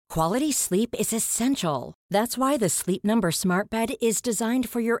Quality sleep is essential. That's why the Sleep Number Smart Bed is designed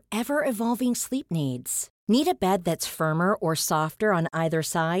for your ever-evolving sleep needs. Need a bed that's firmer or softer on either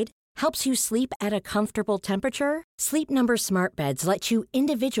side? Helps you sleep at a comfortable temperature? Sleep Number Smart Beds let you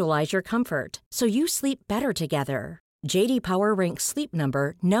individualize your comfort, so you sleep better together. J.D. Power ranks Sleep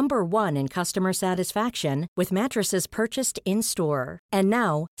Number number 1 in customer satisfaction with mattresses purchased in-store. And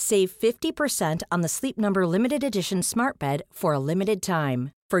now, save 50% on the Sleep Number Limited Edition Smart Bed for a limited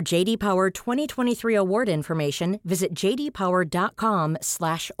time. For J.D. Power 2023 award information, visit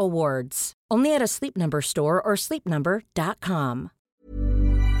jdpower.com/awards. Only at a Sleep Number store or sleepnumber.com.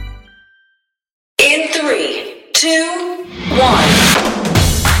 In 3, 2, 1.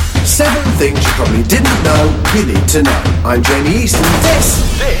 7 things you probably didn't know you need to know. I'm Jamie East and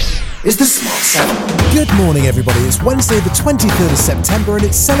this is the Smart 7. Good morning, everybody. It's Wednesday the 23rd of September and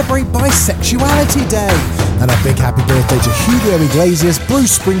it's Celebrate Bisexuality Day. And a big happy birthday to Julio Iglesias,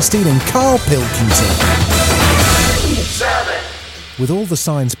 Bruce Springsteen and Carl Pilkington. 7. With all the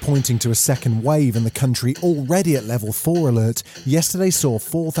signs pointing to a second wave and the country already at level 4 alert, yesterday saw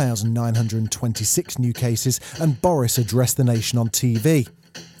 4,926 new cases and Boris addressed the nation on TV.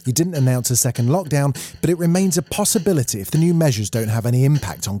 He didn't announce a second lockdown, but it remains a possibility if the new measures don't have any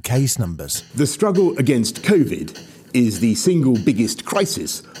impact on case numbers. The struggle against COVID is the single biggest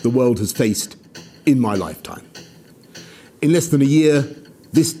crisis the world has faced in my lifetime. In less than a year,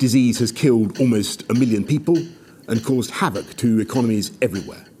 this disease has killed almost 1 million people and caused havoc to economies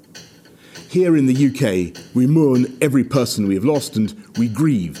everywhere. Here in the UK, we mourn every person we have lost and we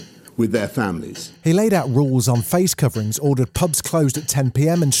grieve with their families. He laid out rules on face coverings, ordered pubs closed at 10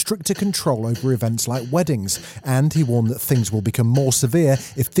 p.m. and stricter control over events like weddings. And he warned that things will become more severe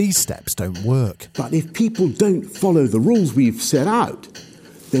if these steps don't work. But if people don't follow the rules we've set out,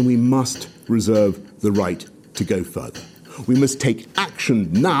 then we must reserve the right to go further. We must take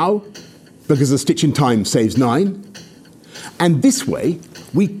action now, because a stitch in time saves 9. And this way,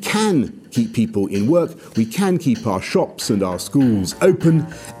 we can keep people in work, we can keep our shops and our schools open,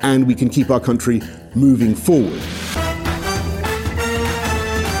 and we can keep our country moving forward.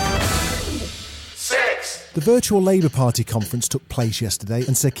 6. The virtual Labour Party conference took place yesterday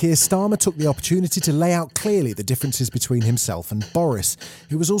and Sir Keir Starmer took the opportunity to lay out clearly the differences between himself and Boris,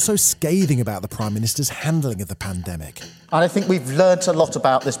 who was also scathing about the Prime Minister's handling of the pandemic. And I think we've learnt a lot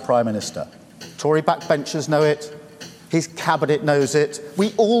about this Prime Minister. Tory backbenchers know it. His cabinet knows it.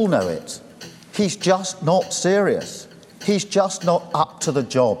 We all know it. He's just not serious. He's just not up to the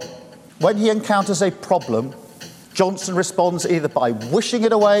job. When he encounters a problem, Johnson responds either by wishing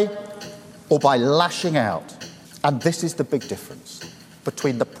it away or by lashing out. And this is the big difference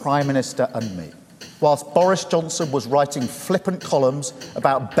between the Prime Minister and me. Whilst Boris Johnson was writing flippant columns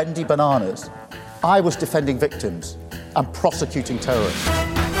about bendy bananas, I was defending victims and prosecuting terrorists.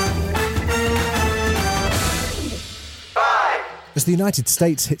 As the United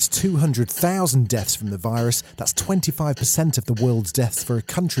States hits 200,000 deaths from the virus, that's 25% of the world's deaths for a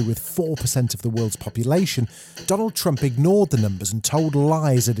country with 4% of the world's population, Donald Trump ignored the numbers and told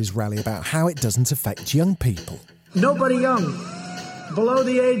lies at his rally about how it doesn't affect young people. Nobody young, below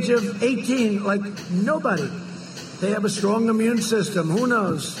the age of 18, like nobody. They have a strong immune system. Who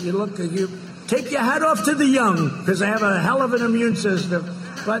knows? You take your hat off to the young, because they have a hell of an immune system.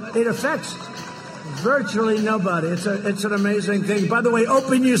 But it affects virtually nobody. It's an amazing thing. By the way,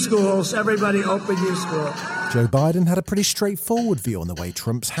 open your schools. Everybody open your school. Joe Biden had a pretty straightforward view on the way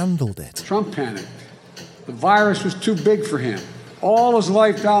Trump's handled it. Trump panicked. The virus was too big for him. All his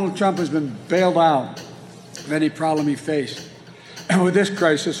life, Donald Trump has been bailed out of any problem he faced. And with this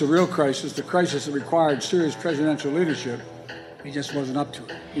crisis, a real crisis, the crisis that required serious presidential leadership, he just wasn't up to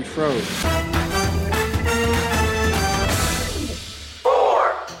it. He froze.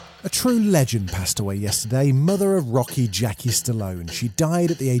 A true legend passed away yesterday, mother of Rocky Jackie Stallone. She died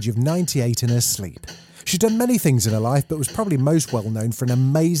at the age of 98 in her sleep. She'd done many things in her life, but was probably most well known for an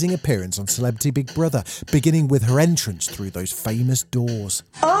amazing appearance on Celebrity Big Brother, beginning with her entrance through those famous doors.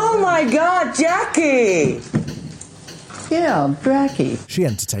 Oh my God, Jackie! Yeah, Jackie. She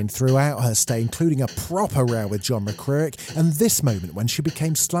entertained throughout her stay, including a proper row with John McCririck, and this moment when she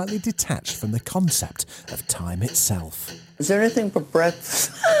became slightly detached from the concept of time itself. Is there anything for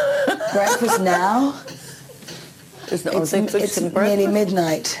breakfast? Breakfast now? It's nearly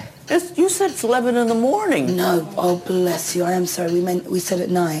midnight. You said it's 11 in the morning. No, oh bless you, I am sorry, we said at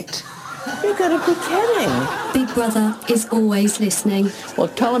night. You gotta be kidding. Big Brother is always listening. Well,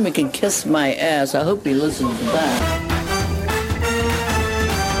 tell him he can kiss my ass. I hope he listens to that.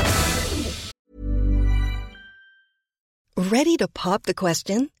 Ready to pop the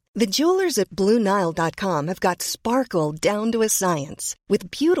question? The jewelers at BlueNile.com have got sparkle down to a science with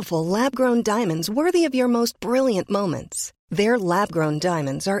beautiful lab-grown diamonds worthy of your most brilliant moments. Their lab-grown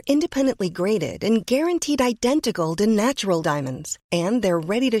diamonds are independently graded and guaranteed identical to natural diamonds, and they're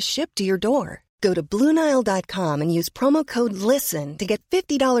ready to ship to your door. Go to BlueNile.com and use promo code LISTEN to get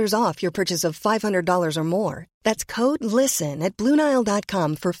 $50 off your purchase of $500 or more. That's code LISTEN at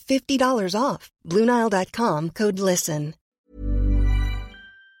BlueNile.com for $50 off. BlueNile.com, code LISTEN.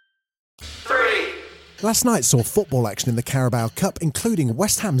 3. Last night saw football action in the Carabao Cup, including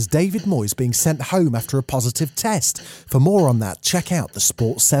West Ham's David Moyes being sent home after a positive test. For more on that, check out the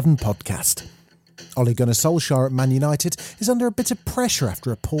Sport 7 podcast. Ole Gunnar Solskjaer at Man United is under a bit of pressure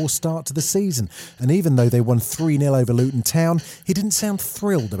after a poor start to the season, and even though they won 3-0 over Luton Town, he didn't sound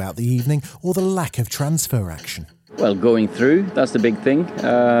thrilled about the evening or the lack of transfer action. Well, going through, that's the big thing.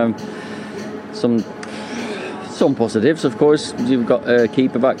 Some positives, of course. You've got a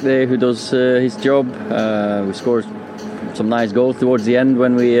keeper back there who does his job. We scored some nice goals towards the end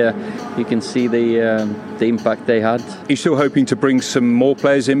when you can see the impact they had. Are you still hoping to bring some more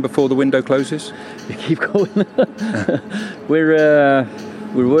players in before the window closes? We keep going. We're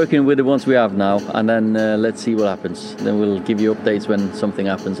working with the ones we have now, and then let's see what happens. Then we'll give you updates when something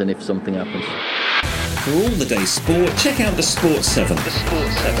happens and if something happens. For all the day's sport, check out the Sport 7. The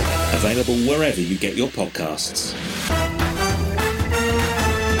Sport 7. Available wherever you get your podcasts.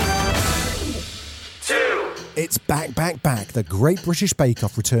 2. It's back. The Great British Bake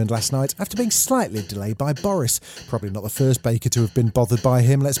Off returned last night after being slightly delayed by Boris. Probably not the first baker to have been bothered by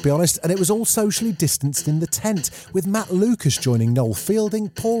him, let's be honest, and it was all socially distanced in the tent, with Matt Lucas joining Noel Fielding,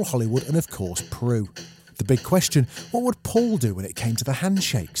 Paul Hollywood and of course Prue. The big question, what would Paul do when it came to the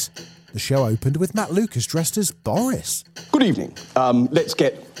handshakes? The show opened with Matt Lucas dressed as Boris. Good evening. Let's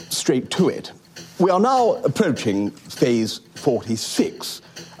get straight to it. We are now approaching phase 46,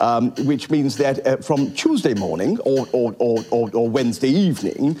 which means that from Tuesday morning or Wednesday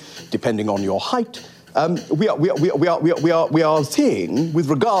evening, depending on your height, we are saying, with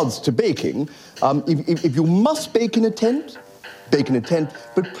regards to baking, if you must bake in a tent,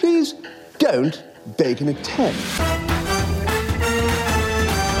 but please don't bake in a tent.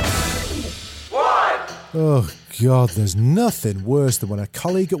 Oh, God, there's nothing worse than when a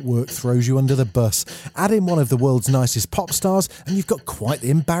colleague at work throws you under the bus. Add in one of the world's nicest pop stars and you've got quite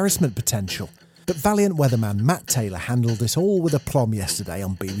the embarrassment potential. But valiant weatherman Matt Taylor handled this all with aplomb yesterday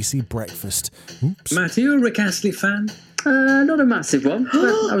on BBC Breakfast. Oops. Matt, are you a Rick Astley fan? Not a massive one.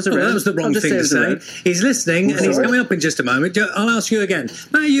 That was that was the wrong thing to say. He's listening and he's coming up in just a moment. I'll ask you again.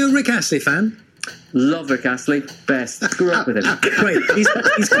 Matt, are you a Rick Astley fan? Love Rick Astley, best. Grew up with him. Great.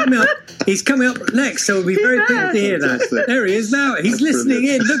 He's coming up next, so we'll be very pleased to hear that. There he is now. He's listening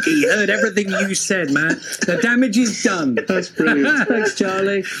in. Look, he heard everything you said, Matt. The damage is done. That's brilliant. Thanks,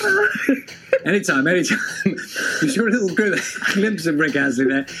 Charlie. Anytime. You saw a little glimpse of Rick Astley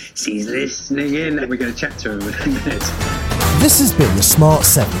there. He's listening in, and we're going to chat to him in a minute. This has been the Smart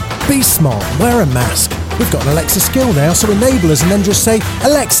 7. Be smart, wear a mask. We've got an Alexa skill now, so enable us and then just say,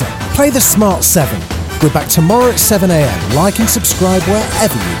 Alexa, play the Smart 7. We're back tomorrow at 7 a.m. Like and subscribe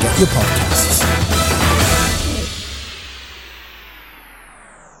wherever you get your podcasts.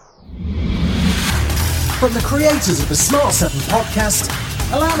 From the creators of the Smart 7 podcast,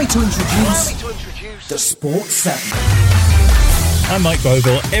 allow me to introduce the Sport 7. I'm Mike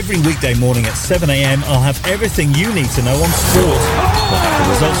Bogle. Every weekday morning at 7 a.m, I'll have everything you need to know on sport. We'll have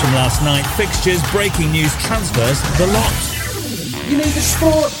the results from last night, fixtures, breaking news, transfers, the lot. You need the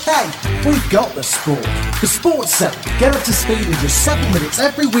sport? Hey, we've got the sport. The Sport 7. Get up to speed in just 7 minutes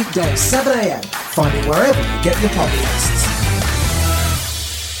every weekday at 7 a.m. Find it wherever you get your podcasts.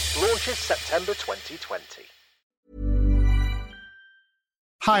 Launches September 2020.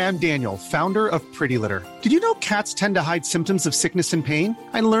 Hi, I'm Daniel, founder of Pretty Litter. Did you know cats tend to hide symptoms of sickness and pain?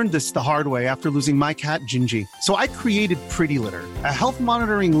 I learned this the hard way after losing my cat, Gingy. So I created Pretty Litter, a health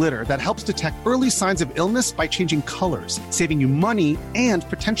monitoring litter that helps detect early signs of illness by changing colors, saving you money and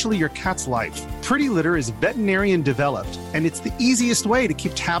potentially your cat's life. Pretty Litter is veterinarian developed, and it's the easiest way to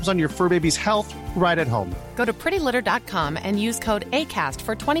keep tabs on your fur baby's health right at home. Go to prettylitter.com and use code ACAST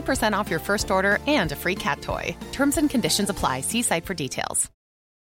for 20% off your first order and a free cat toy. Terms and conditions apply. See site for details.